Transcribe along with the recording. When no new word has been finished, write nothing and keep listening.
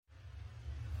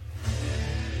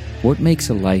What makes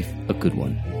a life a good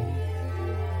one?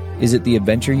 Is it the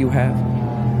adventure you have?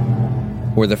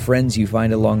 Or the friends you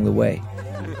find along the way?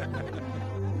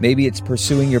 Maybe it's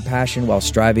pursuing your passion while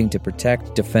striving to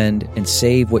protect, defend, and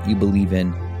save what you believe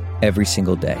in every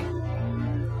single day.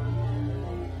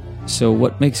 So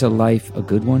what makes a life a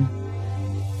good one?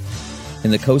 In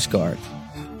the Coast Guard,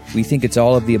 we think it's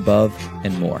all of the above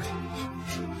and more.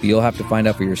 But you'll have to find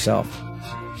out for yourself.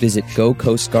 Visit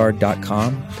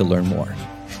gocoastguard.com to learn more.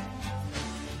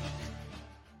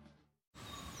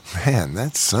 Man,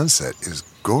 that sunset is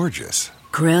gorgeous.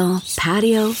 Grill,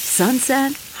 patio,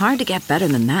 sunset. Hard to get better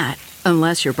than that.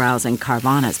 Unless you're browsing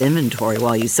Carvana's inventory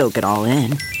while you soak it all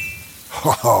in.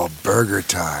 Oh, burger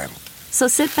time. So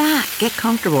sit back, get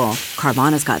comfortable.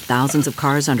 Carvana's got thousands of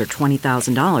cars under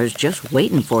 $20,000 just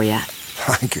waiting for you.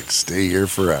 I could stay here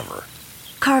forever.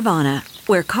 Carvana,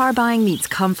 where car buying meets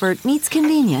comfort meets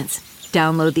convenience.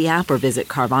 Download the app or visit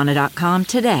Carvana.com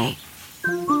today.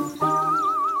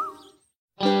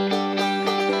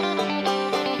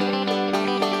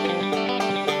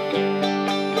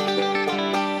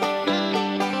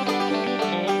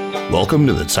 Welcome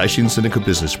to the Caixin-Sinica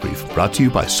Business Brief, brought to you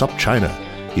by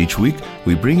SupChina. Each week,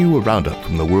 we bring you a roundup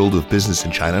from the world of business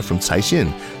in China from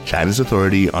Caixin, China's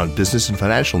authority on business and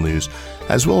financial news,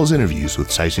 as well as interviews with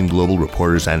Caixin Global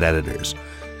reporters and editors.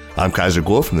 I'm Kaiser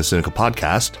Guo from the Sinica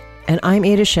Podcast. And I'm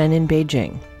Ada Shen in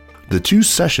Beijing. The two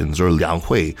sessions, or Liang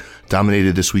Hui,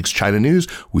 dominated this week's China news.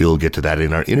 We'll get to that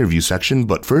in our interview section,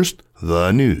 but first,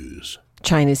 the news.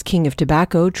 China's king of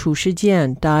tobacco, Chu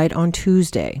Shijian, died on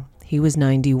Tuesday. He was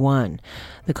 91.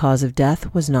 The cause of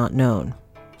death was not known.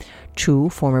 Chu,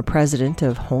 former president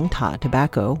of Hongta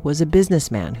Tobacco, was a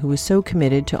businessman who was so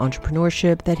committed to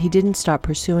entrepreneurship that he didn't stop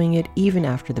pursuing it even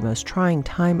after the most trying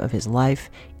time of his life,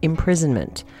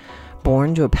 imprisonment.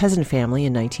 Born to a peasant family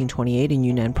in 1928 in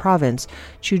Yunnan province,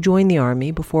 Chu joined the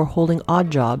army before holding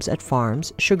odd jobs at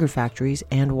farms, sugar factories,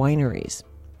 and wineries.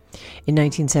 In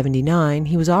 1979,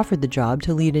 he was offered the job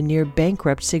to lead a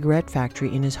near-bankrupt cigarette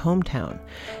factory in his hometown.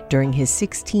 During his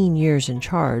 16 years in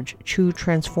charge, Chu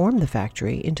transformed the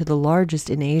factory into the largest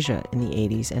in Asia in the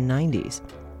 80s and 90s.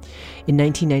 In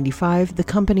 1995, the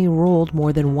company rolled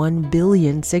more than 1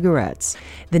 billion cigarettes.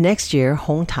 The next year,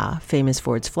 Hongta, famous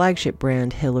for its flagship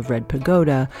brand Hill of Red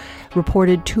Pagoda,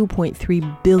 reported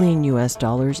 $2.3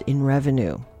 billion in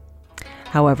revenue.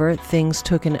 However, things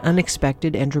took an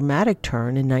unexpected and dramatic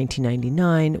turn in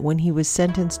 1999 when he was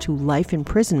sentenced to life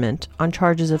imprisonment on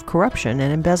charges of corruption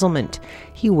and embezzlement.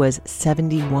 He was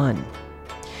 71.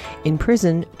 In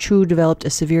prison, Chu developed a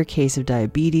severe case of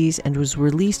diabetes and was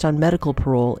released on medical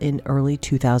parole in early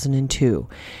 2002.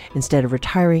 Instead of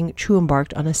retiring, Chu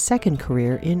embarked on a second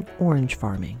career in orange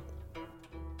farming.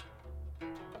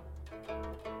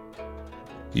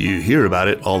 You hear about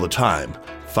it all the time.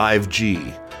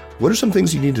 5G. What are some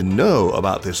things you need to know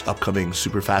about this upcoming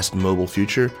super-fast mobile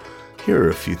future? Here are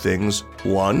a few things.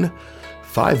 1.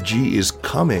 5G is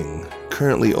coming.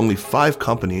 Currently, only 5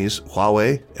 companies,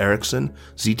 Huawei, Ericsson,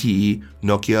 ZTE,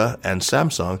 Nokia, and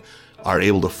Samsung, are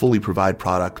able to fully provide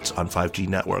products on 5G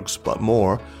networks, but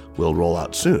more will roll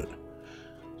out soon.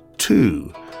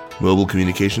 2. Mobile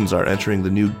communications are entering the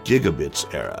new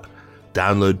gigabits era.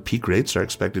 Download peak rates are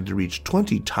expected to reach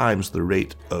 20 times the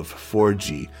rate of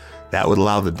 4G. That would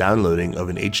allow the downloading of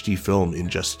an HD film in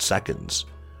just seconds.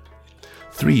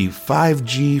 3.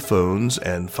 5G phones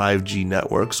and 5G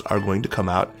networks are going to come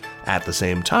out at the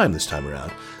same time this time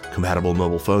around. Compatible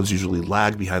mobile phones usually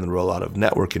lag behind the rollout of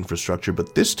network infrastructure,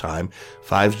 but this time,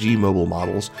 5G mobile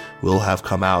models will have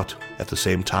come out at the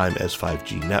same time as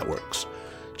 5G networks.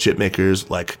 Chip makers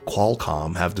like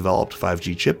Qualcomm have developed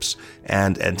 5G chips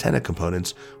and antenna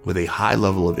components with a high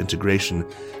level of integration,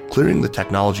 clearing the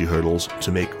technology hurdles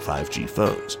to make 5G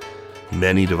phones.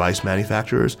 Many device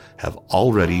manufacturers have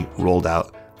already rolled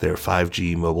out their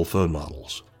 5G mobile phone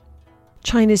models.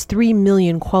 China's 3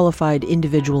 million qualified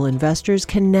individual investors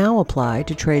can now apply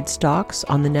to trade stocks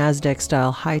on the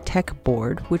Nasdaq-style high-tech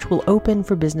board, which will open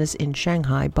for business in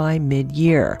Shanghai by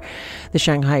mid-year. The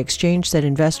Shanghai Exchange said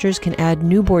investors can add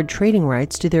new board trading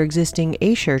rights to their existing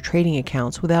A-share trading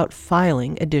accounts without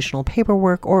filing additional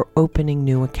paperwork or opening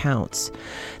new accounts.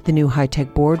 The new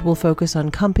high-tech board will focus on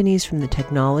companies from the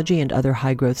technology and other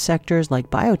high-growth sectors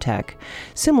like biotech,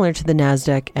 similar to the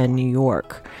Nasdaq and New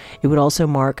York. It would also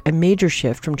mark a major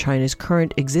shift from China's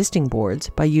current existing boards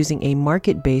by using a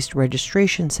market-based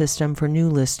registration system for new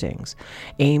listings,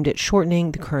 aimed at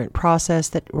shortening the current process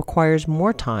that requires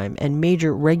more time and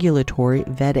major regulatory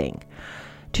vetting.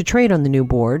 To trade on the new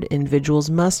board, individuals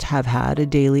must have had a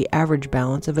daily average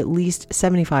balance of at least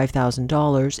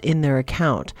 $75,000 in their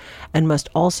account and must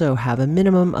also have a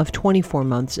minimum of 24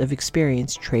 months of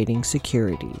experience trading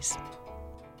securities.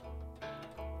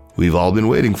 We've all been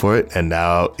waiting for it, and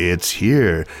now it's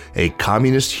here. A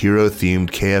communist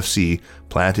hero-themed KFC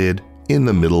planted in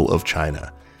the middle of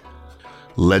China.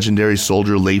 Legendary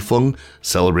soldier Lei Feng,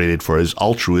 celebrated for his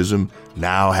altruism,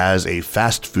 now has a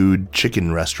fast food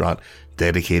chicken restaurant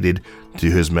dedicated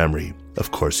to his memory.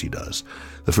 Of course he does.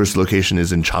 The first location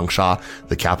is in Changsha,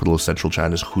 the capital of central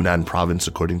China's Hunan province,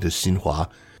 according to Xinhua.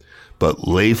 But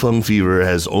Lei Feng fever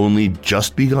has only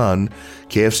just begun.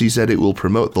 KFC said it will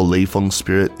promote the Lei Feng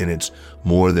spirit in its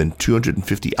more than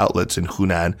 250 outlets in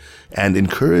Hunan and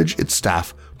encourage its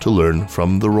staff to learn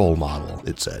from the role model,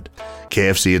 it said.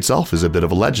 KFC itself is a bit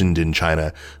of a legend in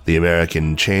China. The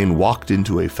American chain walked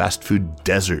into a fast food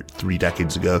desert 3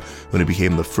 decades ago when it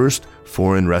became the first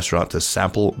foreign restaurant to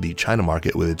sample the China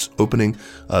market with its opening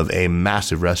of a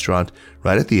massive restaurant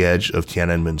right at the edge of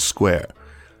Tiananmen Square.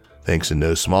 Thanks in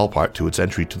no small part to its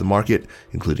entry to the market,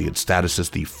 including its status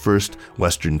as the first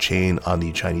Western chain on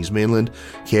the Chinese mainland,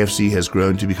 KFC has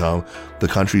grown to become the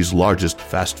country's largest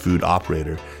fast food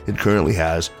operator. It currently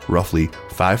has roughly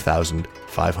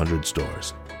 5,500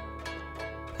 stores.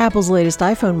 Apple's latest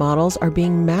iPhone models are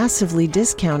being massively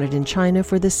discounted in China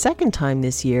for the second time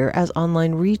this year as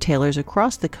online retailers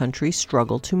across the country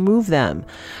struggle to move them.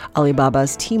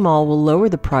 Alibaba's Tmall will lower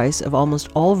the price of almost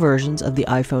all versions of the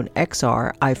iPhone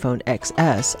XR, iPhone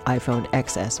XS, iPhone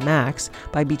XS Max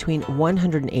by between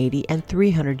 $180 and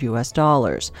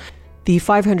 $300. The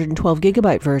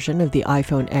 512GB version of the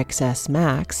iPhone XS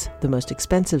Max, the most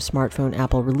expensive smartphone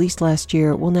Apple released last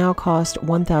year, will now cost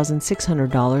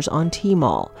 $1,600 on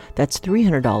Tmall. That's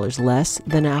 $300 less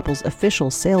than Apple's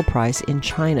official sale price in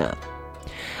China.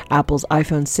 Apple's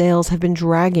iPhone sales have been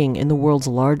dragging in the world's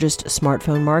largest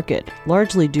smartphone market,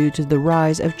 largely due to the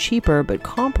rise of cheaper but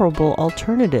comparable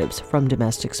alternatives from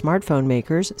domestic smartphone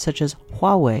makers such as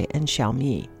Huawei and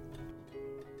Xiaomi.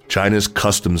 China's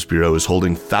Customs Bureau is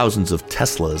holding thousands of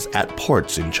Teslas at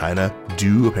ports in China,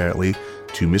 due apparently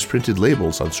to misprinted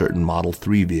labels on certain Model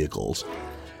 3 vehicles.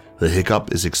 The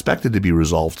hiccup is expected to be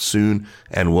resolved soon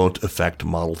and won't affect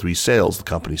Model 3 sales, the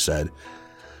company said.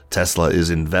 Tesla is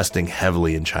investing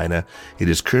heavily in China. It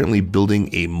is currently building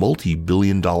a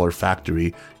multi-billion-dollar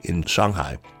factory in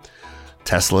Shanghai.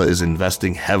 Tesla is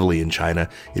investing heavily in China.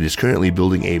 It is currently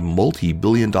building a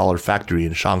multi-billion-dollar factory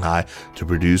in Shanghai to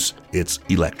produce its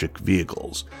electric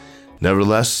vehicles.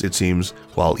 Nevertheless, it seems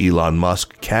while Elon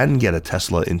Musk can get a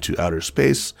Tesla into outer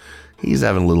space, he's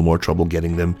having a little more trouble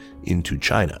getting them into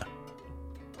China.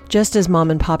 Just as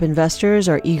mom-and-pop investors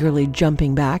are eagerly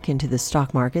jumping back into the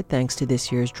stock market thanks to this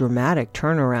year's dramatic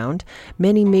turnaround,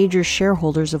 many major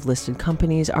shareholders of listed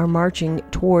companies are marching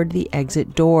toward the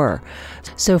exit door.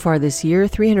 So far this year,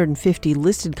 350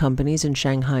 listed companies in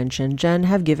Shanghai and Shenzhen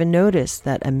have given notice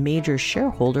that a major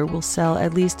shareholder will sell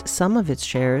at least some of its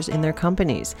shares in their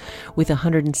companies, with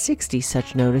 160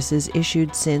 such notices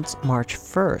issued since March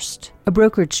 1st. A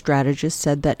brokerage strategist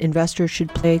said that investors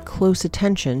should pay close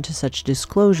attention to such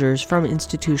disclosures from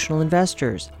institutional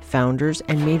investors, founders,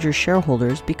 and major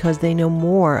shareholders because they know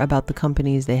more about the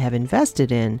companies they have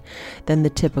invested in than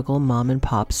the typical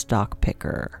mom-and-pop stock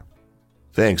picker.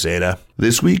 Thanks, Ada.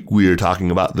 This week, we are talking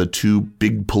about the 2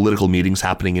 big political meetings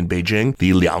happening in Beijing,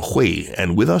 the Lianghui.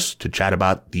 And with us to chat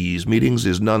about these meetings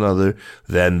is none other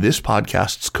than this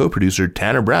podcast's co-producer,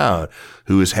 Tanner Brown,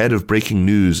 who is head of breaking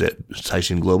news at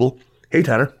Caixin Global. Hey,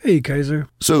 Tanner. Hey, Kaiser.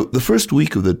 So the first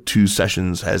week of the 2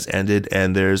 sessions has ended,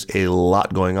 and there's a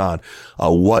lot going on.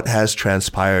 What has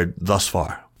transpired thus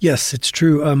far? Yes, it's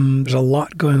true. There's a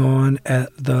lot going on at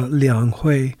the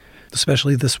Lianghui,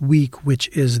 especially this week, which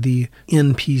is the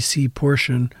NPC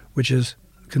portion, which is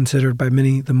considered by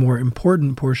many the more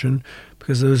important portion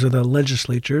because those are the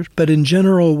legislatures. But in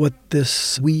general, what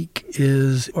this week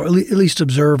is, or at least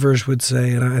observers would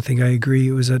say, and I think I agree,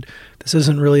 was that this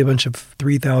isn't really a bunch of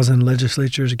 3,000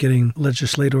 legislators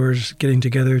getting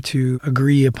together to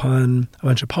agree upon a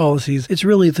bunch of policies. It's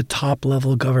really the top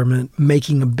level government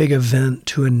making a big event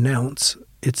to announce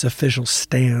its official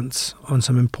stance on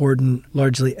some important,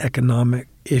 largely economic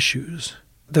issues.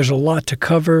 There's a lot to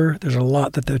cover. There's a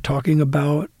lot that they're talking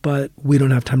about, but we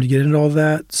don't have time to get into all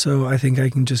that. So I think I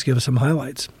can just give us some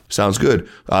highlights. Sounds good.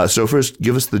 So first,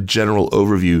 give us the general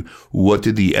overview. What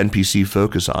did the NPC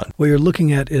focus on? What you're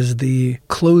looking at is the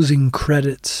closing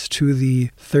credits to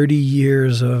the 30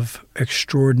 years of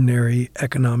extraordinary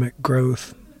economic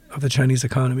growth of the Chinese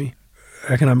economy.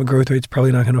 Economic growth rate's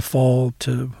probably not going to fall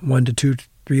to 1 to 2,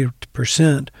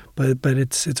 3%, but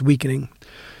it's weakening.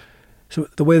 So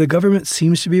the way the government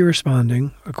seems to be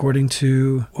responding, according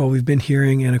to what we've been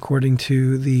hearing and according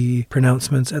to the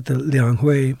pronouncements at the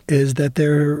Lianghui, is that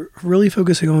they're really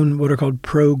focusing on what are called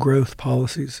pro-growth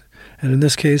policies. And in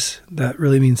this case, that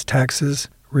really means taxes,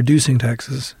 reducing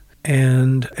taxes,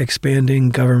 and expanding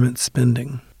government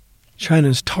spending.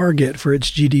 China's target for its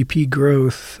GDP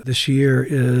growth this year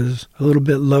is a little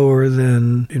bit lower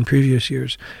than in previous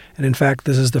years. And in fact,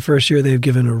 this is the first year they've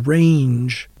given a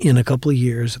range in a couple of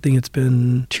years. I think it's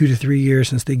been 2 to 3 years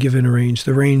since they've given a range.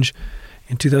 The range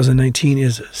in 2019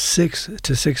 is 6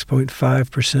 to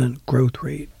 6.5% growth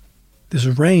rate. This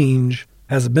range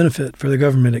has a benefit for the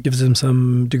government. It gives them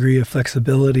some degree of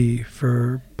flexibility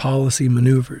for policy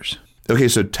maneuvers. Okay,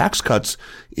 so tax cuts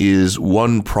is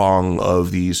one prong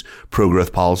of these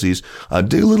pro-growth policies.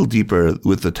 Dig a little deeper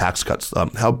with the tax cuts.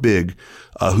 How big,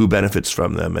 who benefits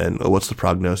from them, and what's the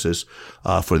prognosis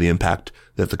for the impact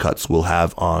that the cuts will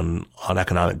have on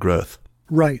economic growth?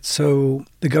 Right. So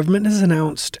the government has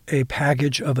announced a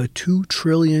package of a 2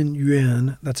 trillion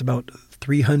yuan, that's about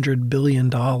 $300 billion,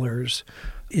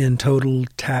 in total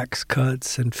tax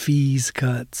cuts and fees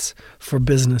cuts for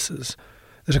businesses.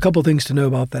 There's a couple things to know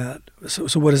about that.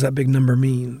 So what does that big number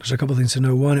mean? There's a couple things to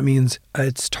know. One, it means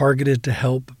it's targeted to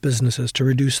help businesses, to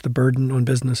reduce the burden on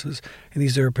businesses. And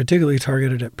these are particularly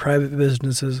targeted at private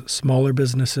businesses, smaller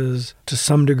businesses, to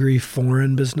some degree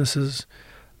foreign businesses,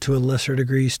 to a lesser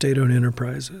degree state-owned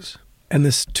enterprises. And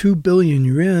this 2 billion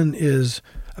yuan is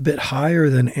a bit higher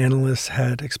than analysts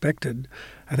had expected.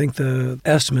 I think the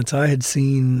estimates I had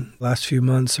seen last few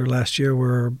months or last year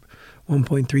were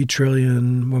 1.3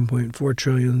 trillion, 1.4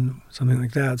 trillion, something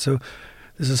like that. So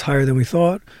this is higher than we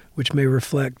thought, which may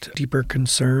reflect deeper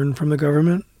concern from the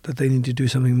government that they need to do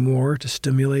something more to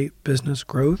stimulate business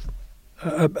growth.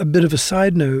 A bit of a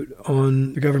side note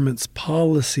on the government's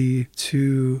policy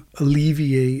to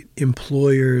alleviate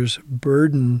employers'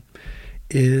 burden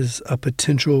is a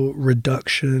potential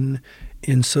reduction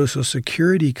in Social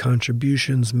Security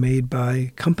contributions made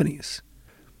by companies.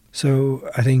 So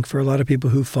I think for a lot of people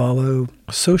who follow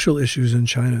social issues in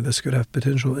China, this could have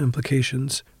potential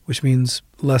implications, which means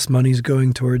less money's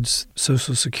going towards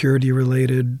Social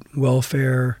Security-related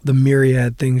welfare, the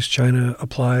myriad things China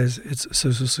applies its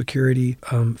Social Security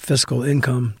fiscal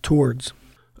income towards.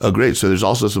 Oh, great. So there's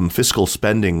also some fiscal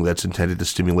spending that's intended to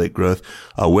stimulate growth.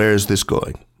 Where is this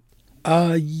going?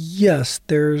 Yes,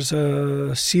 there's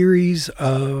a series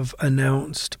of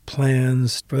announced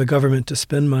plans for the government to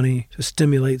spend money to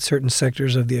stimulate certain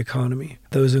sectors of the economy.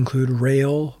 Those include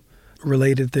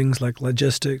rail-related things like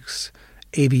logistics,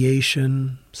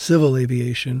 aviation, civil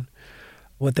aviation,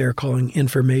 what they're calling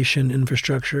information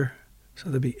infrastructure. So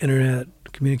there'll be internet,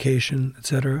 communication,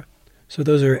 etc. So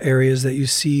those are areas that you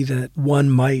see that one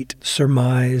might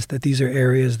surmise that these are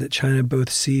areas that China both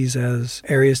sees as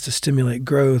areas to stimulate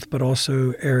growth, but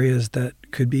also areas that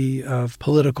could be of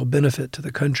political benefit to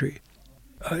the country.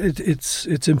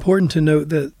 It's important to note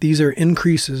that these are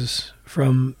increases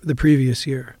from the previous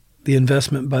year. The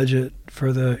investment budget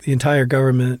for the entire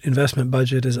government investment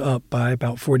budget is up by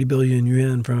about 40 billion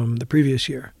yuan from the previous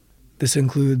year. This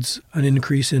includes an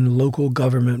increase in local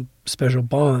government special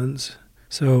bonds.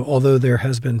 So although there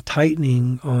has been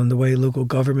tightening on the way local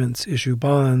governments issue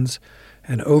bonds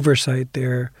and oversight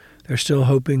there, they're still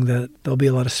hoping that there'll be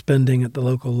a lot of spending at the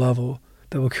local level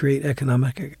that will create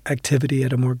economic activity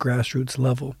at a more grassroots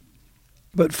level.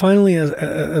 But finally,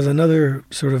 as another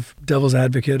sort of devil's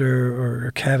advocate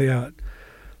or caveat,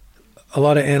 a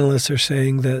lot of analysts are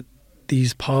saying that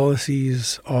these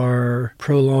policies are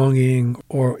prolonging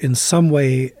or in some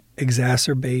way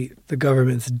exacerbate the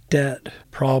government's debt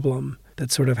problem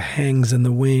that sort of hangs in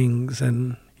the wings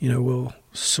and, will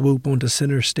swoop onto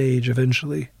center stage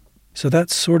eventually. So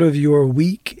that's sort of your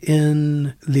week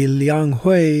in the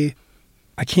Lianghui.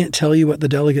 I can't tell you what the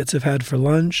delegates have had for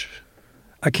lunch.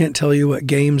 I can't tell you what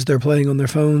games they're playing on their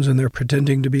phones and they're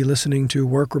pretending to be listening to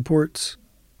work reports.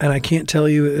 And I can't tell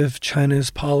you if China's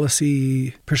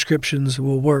policy prescriptions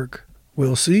will work.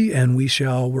 We'll see, and we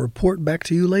shall report back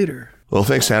to you later. Well,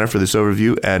 thanks, Tanner, for this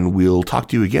overview, and we'll talk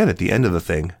to you again at the end of the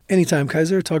thing. Anytime,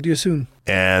 Kaiser. Talk to you soon.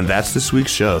 And that's this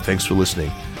week's show. Thanks for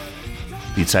listening.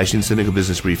 The Caixin-Sinica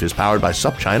Business Brief is powered by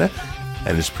SupChina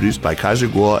and is produced by Kaiser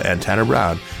Guo and Tanner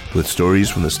Brown with stories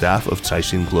from the staff of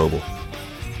Caixin Global.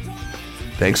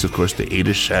 Thanks, of course, to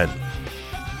Ada Shen.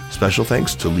 Special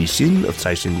thanks to Li Xin of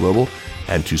Caixin Global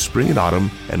and to Spring and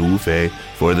Autumn and Wu Fei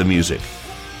for the music.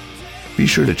 Be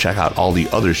sure to check out all the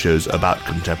other shows about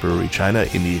contemporary China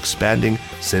in the expanding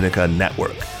Sinica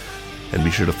network. And be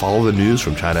sure to follow the news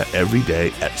from China every day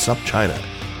at SupChina.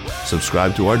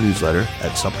 Subscribe to our newsletter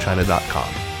at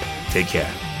supchina.com. Take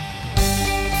care.